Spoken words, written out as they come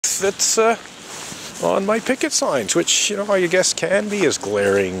that's on my picket signs, which, you know, I guess can be as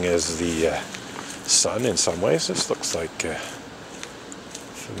glaring as the sun in some ways. This looks like a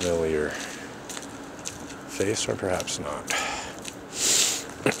familiar face, or perhaps not.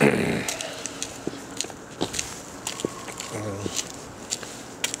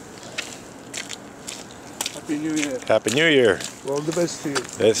 Happy New Year. Happy New Year. All the best to you.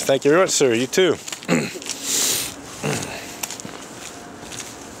 Yes, thank you very much, sir. You too.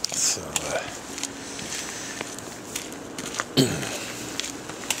 So,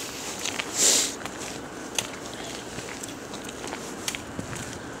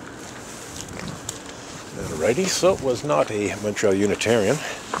 alrighty, so it was not a Montreal Unitarian.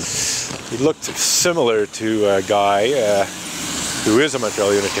 He looked similar to a guy who is a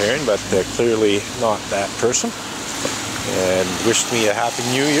Montreal Unitarian, but clearly not that person, and wished me a Happy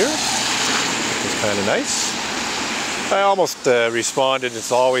New Year. It was kind of nice. I almost responded,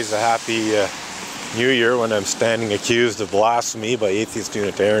 it's always a Happy New Year when I'm standing accused of blasphemy by atheist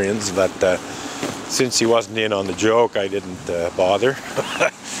Unitarians, but since he wasn't in on the joke, I didn't bother.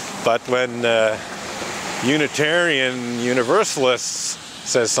 But when Unitarian Universalists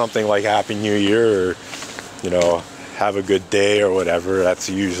says something like Happy New Year, or, you know, have a good day or whatever, that's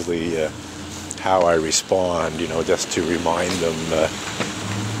usually how I respond, you know, just to remind them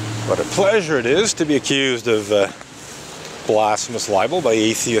what a pleasure it is to be accused of blasphemous libel by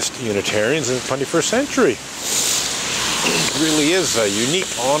atheist Unitarians in the 21st century. It really is a unique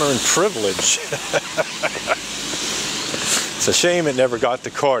honor and privilege. It's a shame it never got to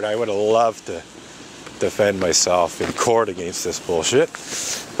court. I would have loved to defend myself in court against this bullshit.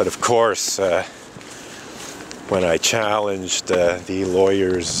 But of course, when I challenged the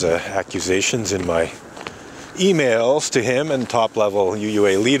lawyer's accusations in my emails to him and top-level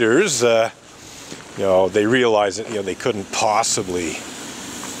UUA leaders, you know, they realized that, you know, they couldn't possibly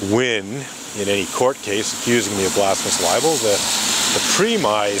win in any court case accusing me of blasphemous libel. The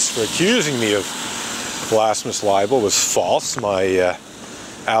premise for accusing me of blasphemous libel was false. My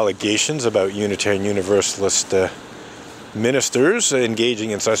allegations about Unitarian Universalist ministers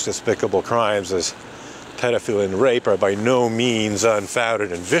engaging in such despicable crimes as pedophilia and rape are by no means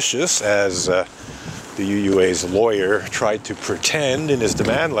unfounded and vicious, as the UUA's lawyer tried to pretend in his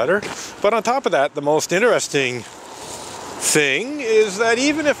demand letter. But on top of that, the most interesting thing is that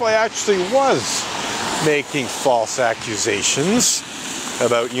even if I actually was making false accusations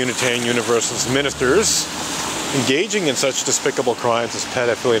about Unitarian Universalist ministers engaging in such despicable crimes as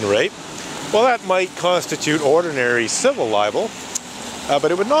pedophilia and rape, well, that might constitute ordinary civil libel,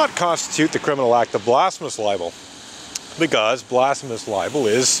 but it would not constitute the criminal act of blasphemous libel, because blasphemous libel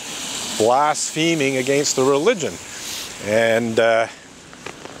is blaspheming against the religion. And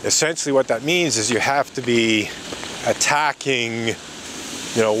essentially what that means is you have to be attacking,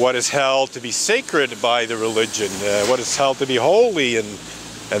 you know, what is held to be sacred by the religion, what is held to be holy, and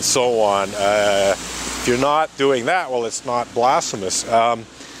so on. If you're not doing that, well, it's not blasphemous.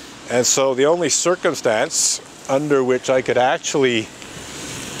 And so the only circumstance under which I could actually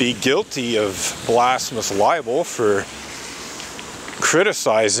be guilty of blasphemous libel for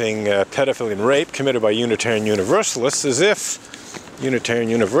criticizing pedophilia and rape committed by Unitarian Universalists is if Unitarian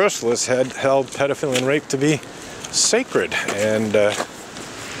Universalists had held pedophilia and rape to be sacred. And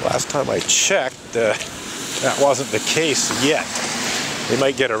last time I checked, that wasn't the case yet. They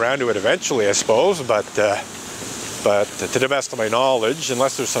might get around to it eventually, I suppose, but to the best of my knowledge,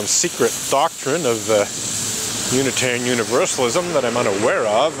 unless there's some secret doctrine of Unitarian Universalism that I'm unaware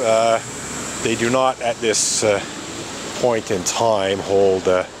of, they do not at this point in time hold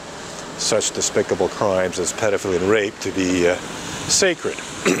such despicable crimes as pedophilia and rape to be sacred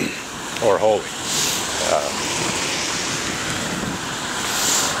or holy.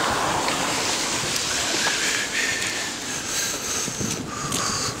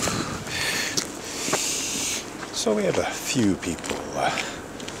 So we have a few people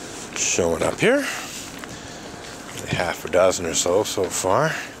showing up here. Half a dozen or so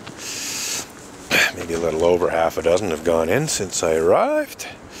far. Maybe a little over half a dozen have gone in since I arrived.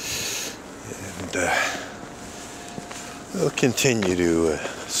 And we'll continue to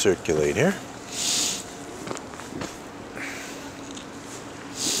circulate here.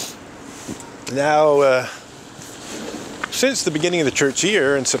 Now, since the beginning of the church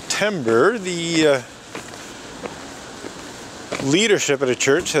year in September, the leadership of the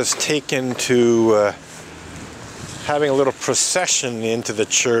church has taken to having a little procession into the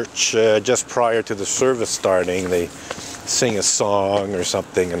church just prior to the service starting. They sing a song or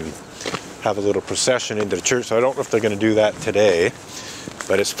something and have a little procession into the church. So I don't know if they're going to do that today,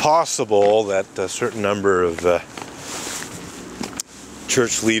 but it's possible that a certain number of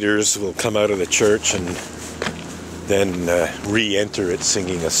church leaders will come out of the church and then re-enter it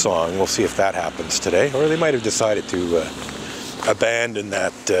singing a song. We'll see if that happens today, or they might have decided to abandon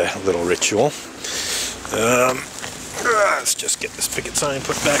that little ritual. Let's just get this picket sign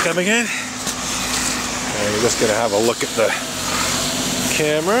put back up again. And we're just going to have a look at the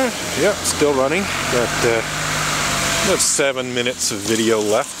camera. Yep, still running. Got about 7 minutes of video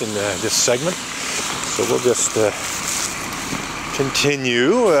left in this segment. So we'll just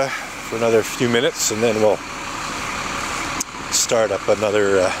continue for another few minutes, and then we'll start up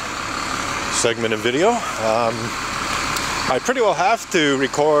another segment of video. I pretty well have to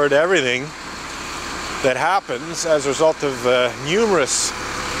record everything that happens as a result of numerous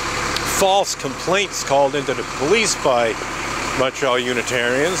false complaints called into the police by Montreal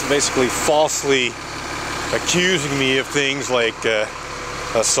Unitarians, basically falsely accusing me of things like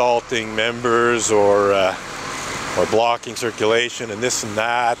assaulting members or blocking circulation and this and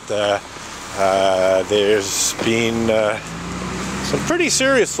that. There's been some pretty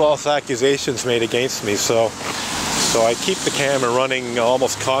serious false accusations made against me, so I keep the camera running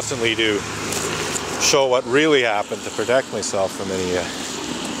almost constantly to show what really happened, to protect myself from any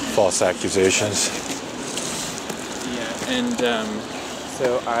false accusations. Yeah, and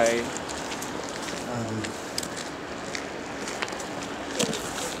so I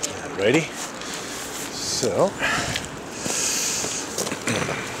Ready? So let's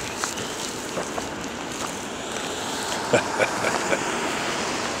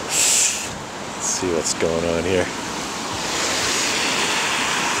see what's going on here.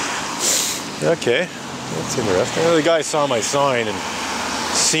 Okay, that's interesting. Well, the guy saw my sign and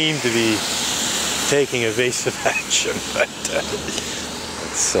seemed to be taking evasive action, but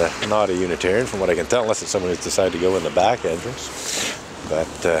it's not a Unitarian from what I can tell, unless it's someone who's decided to go in the back entrance. But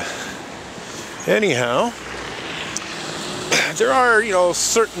anyhow, there are,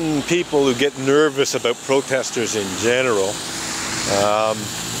 certain people who get nervous about protesters in general.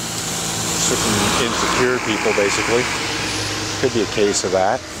 Certain insecure people, basically. Could be a case of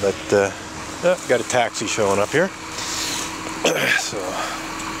that, but got a taxi showing up here. So,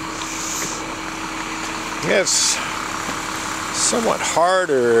 yeah, it's somewhat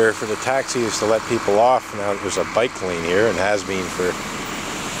harder for the taxis to let people off now that there's a bike lane here, and has been for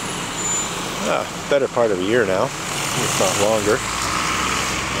better part of a year now, if not longer.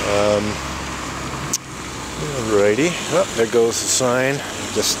 Alrighty, there goes the sign.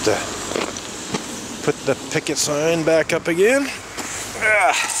 Just put the picket sign back up again.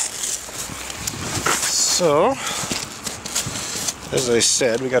 So, as I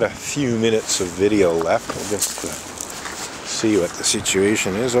said, we got a few minutes of video left. We'll just see what the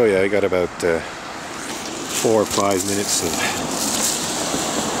situation is. Oh yeah, I got about 4 or 5 minutes of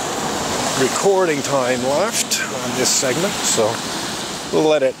recording time left on this segment, so we'll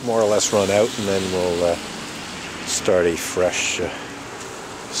let it more or less run out, and then we'll start a fresh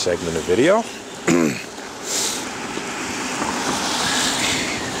segment of video.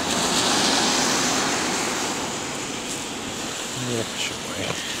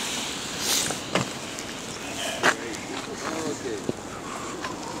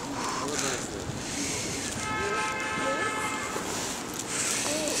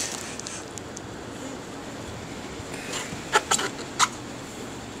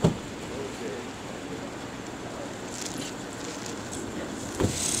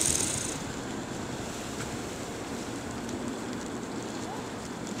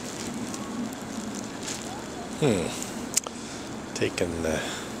 Taking the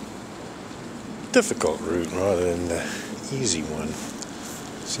difficult route rather than the easy one.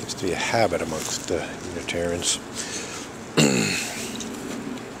 Seems to be a habit amongst Unitarians. I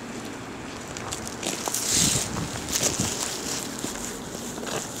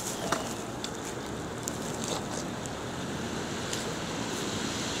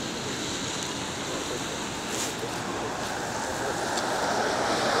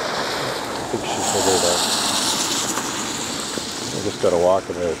think she's over there. We just got to walk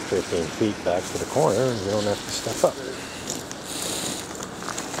about 15 feet back to the corner, and you don't have to step up.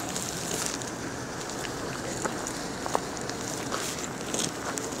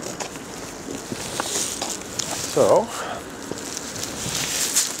 So,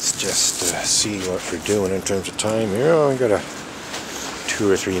 let's just see what we're doing in terms of time here. Oh, we got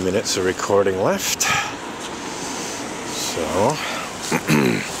 2 or 3 minutes of recording left. So,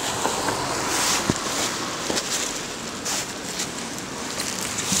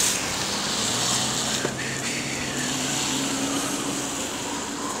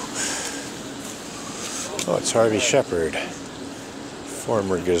 oh, it's Harvey Shepard,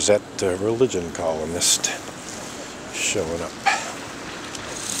 former Gazette religion columnist, showing up.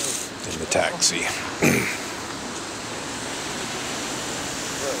 in the taxi.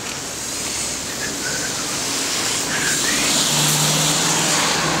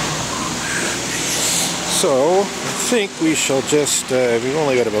 So, I think we shall just, we've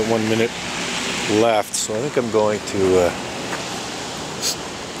only got about 1 minute left, so I think I'm going to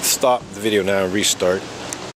stop the video now and restart.